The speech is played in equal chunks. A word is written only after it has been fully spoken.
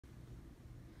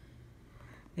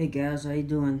Hey guys, how you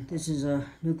doing? This is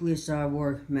Nucleus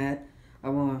Cyborg Matt.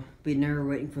 I'm gonna be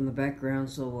narrating from the background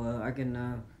so I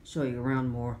can show you around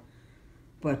more.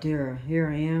 But here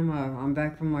I am. I'm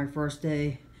back from my first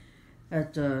day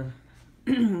at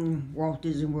Walt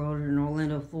Disney World in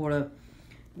Orlando, Florida.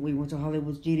 We went to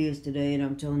Hollywood Studios today, and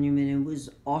I'm telling you, man, it was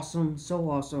awesome,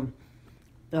 so awesome.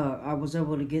 I was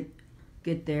able to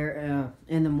get there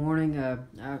in the morning. I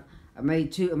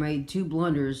made two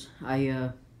blunders.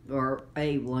 Or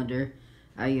a blunder.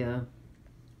 I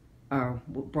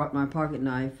brought my pocket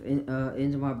knife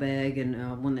into my bag,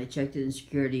 and when they checked it in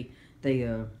security, they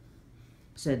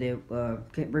said they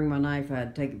can't bring my knife. I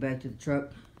had to take it back to the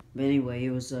truck. But anyway, it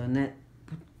was net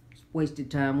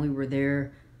wasted time. We were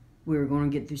there. We were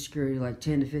going to get through security like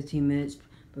 10 to 15 minutes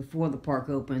before the park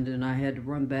opened, and I had to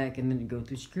run back and then go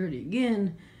through security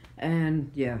again.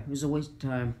 And yeah, it was a waste of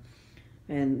time.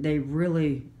 And they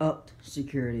really upped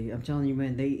security. I'm telling you,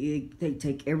 man. They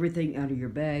take everything out of your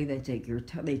bag. They take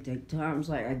they take times.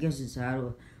 Like, I guess it's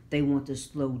how they want to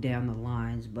slow down the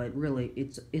lines, but really,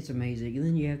 it's amazing. And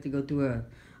then you have to go through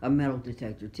a metal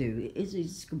detector too.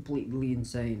 It's completely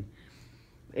insane.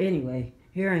 Anyway,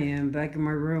 here I am back in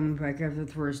my room, back after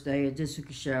the first day. I just took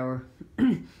a shower.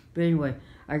 But anyway,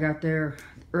 I got there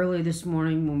early this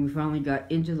morning when we finally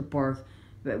got into the park.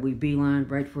 But we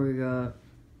beelined right for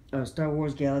Star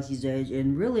Wars Galaxy's Edge,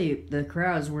 and really the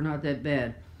crowds were not that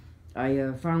bad.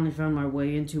 I finally found my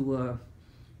way into where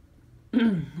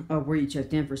you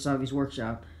checked in for Savi's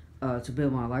workshop to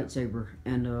build my lightsaber,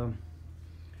 and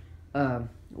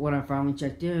when I finally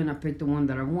checked in, I picked the one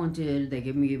that I wanted. They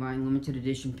gave me my limited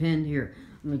edition pen. Here,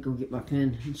 let me go get my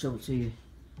pen and show it to you.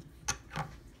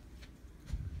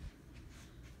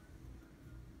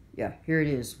 Yeah, here it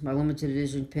is, my limited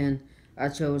edition pen. I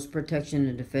chose Protection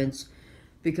and Defense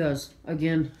because,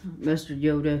 again, Master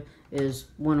Yoda is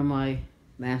one of my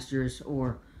masters,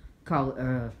 or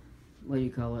what do you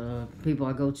call it? People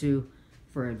I go to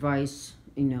for advice,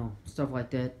 stuff like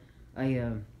that.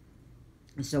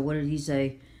 So what did he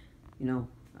say? A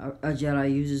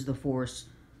Jedi uses the Force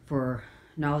for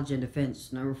knowledge and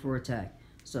defense, never for attack.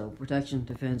 So protection,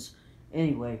 defense.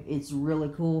 Anyway, it's really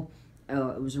cool.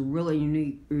 It was a really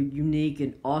unique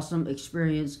and awesome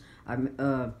experience.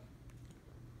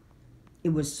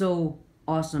 It was so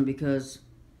awesome because,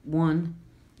 one,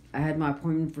 I had my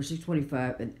appointment for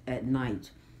 6:25 at night.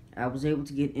 I was able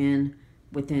to get in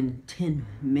within 10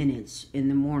 minutes in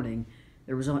the morning.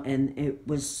 And it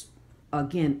was,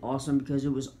 again, awesome because it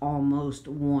was almost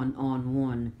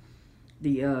one-on-one.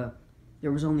 There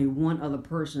was only one other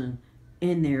person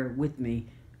in there with me,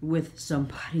 with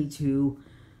somebody to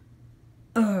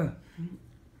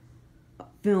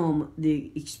film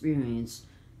the experience.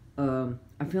 I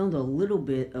filmed a little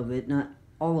bit of it, not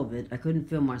all of it. I couldn't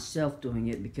film myself doing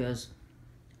it because,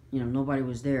 nobody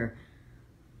was there.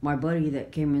 My buddy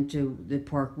that came into the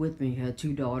park with me had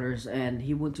two daughters, and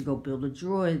he went to go build a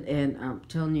droid, and I'm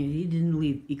telling you, he didn't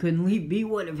leave. He couldn't be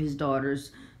one of his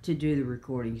daughters to do the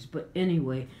recordings. But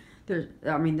anyway,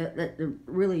 that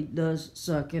really does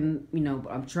suck, and,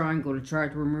 I'm going to try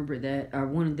to remember that. I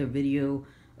wanted the video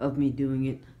of me doing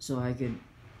it so I could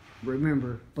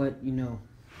remember, but,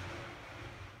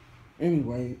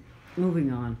 Anyway,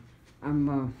 moving on.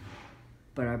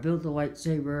 But I built the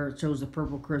lightsaber, chose the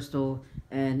purple crystal,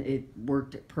 and it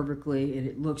worked perfectly, and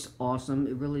it looks awesome.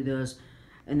 It really does.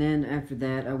 And then after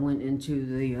that, I went into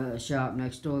the shop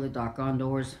next door, the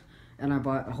Dok-Ondar's, and I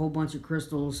bought a whole bunch of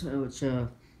crystals, which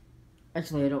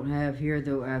actually I don't have here,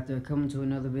 though. I have to come into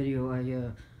another video. I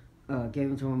gave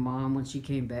them to my mom when she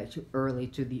came back too early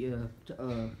to the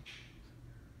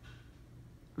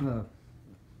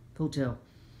hotel.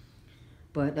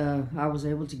 But I was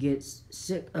able to get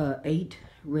 8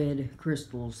 red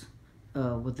crystals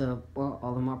with all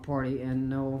of my party, and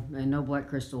no black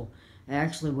crystal.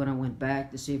 Actually, when I went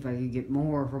back to see if I could get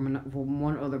more from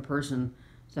one other person,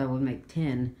 so I would make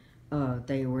 10,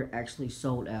 they were actually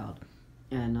sold out.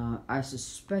 And I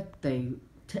suspect they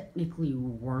technically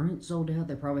weren't sold out.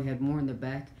 They probably had more in the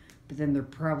back, but then they're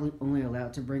probably only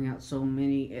allowed to bring out so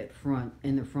many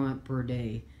in the front per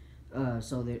day,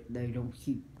 so that they don't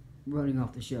keep running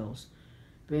off the shelves.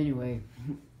 But anyway,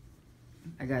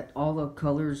 I got all the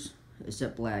colors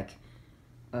except black.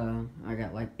 I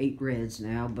got like 8 reds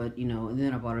now, but and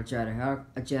then I bought a Jedi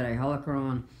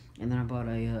Holocron, and then I bought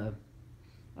a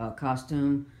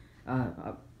costume.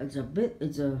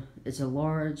 It's a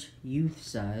large youth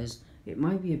size. It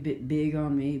might be a bit big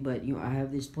on me, but I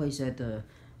have this place at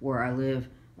where I live,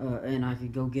 and I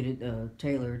could go get it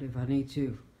tailored if I need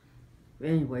to.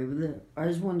 Anyway, I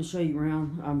just wanted to show you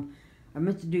around. I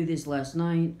meant to do this last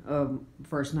night,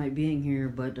 first night being here,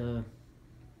 but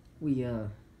we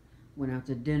went out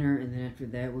to dinner, and then after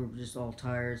that we were just all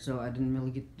tired, so I didn't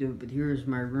really get to do it. But here's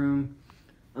my room.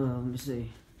 Let's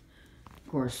see. Of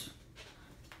course,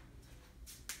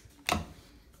 you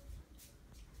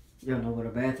don't know what a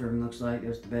bathroom looks like.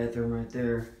 There's the bathroom right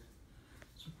there.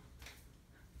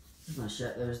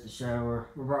 There's the shower.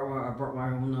 I brought my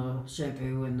own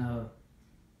shampoo and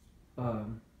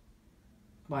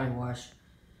body wash.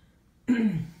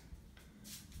 And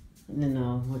then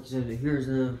like I said, here's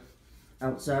the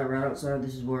outside, right outside.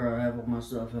 This is where I have all my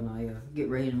stuff, and I get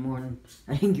ready in the morning.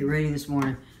 I didn't get ready this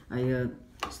morning. I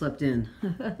slept in.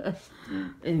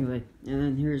 Anyway, and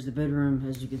then here's the bedroom.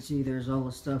 As you can see, there's all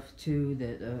the stuff too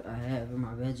that I have in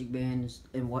my magic bands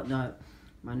and whatnot.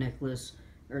 My necklace.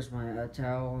 There's my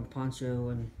towel and poncho,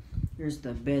 and here's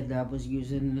the bed that I was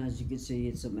using. As you can see,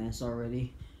 it's a mess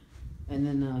already. And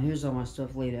then here's all my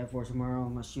stuff laid out for tomorrow.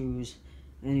 My shoes.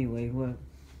 Anyway, what?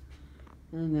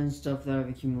 And then stuff that I've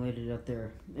accumulated up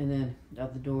there. And then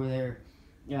out the door there,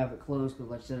 I have it closed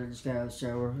because, like I said, I just got out of the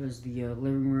shower. There's the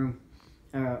living room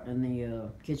and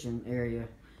the kitchen area.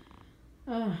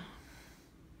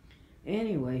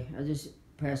 Anyway, I just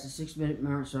passed the 6-minute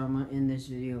mark, so I'm going to end this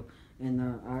video. And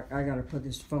I got to put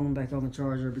this phone back on the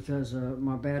charger because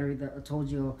my battery, that I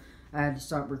told you I had to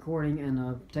stop recording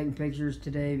and taking pictures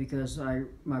today because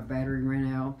my battery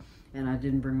ran out, and I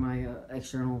didn't bring my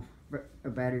external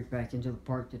battery back into the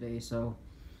park today. So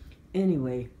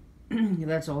anyway,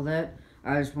 that's all that.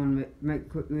 I just want to make a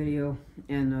quick video,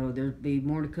 and there'll be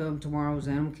more to come. Tomorrow's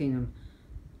Animal Kingdom.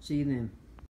 See you then.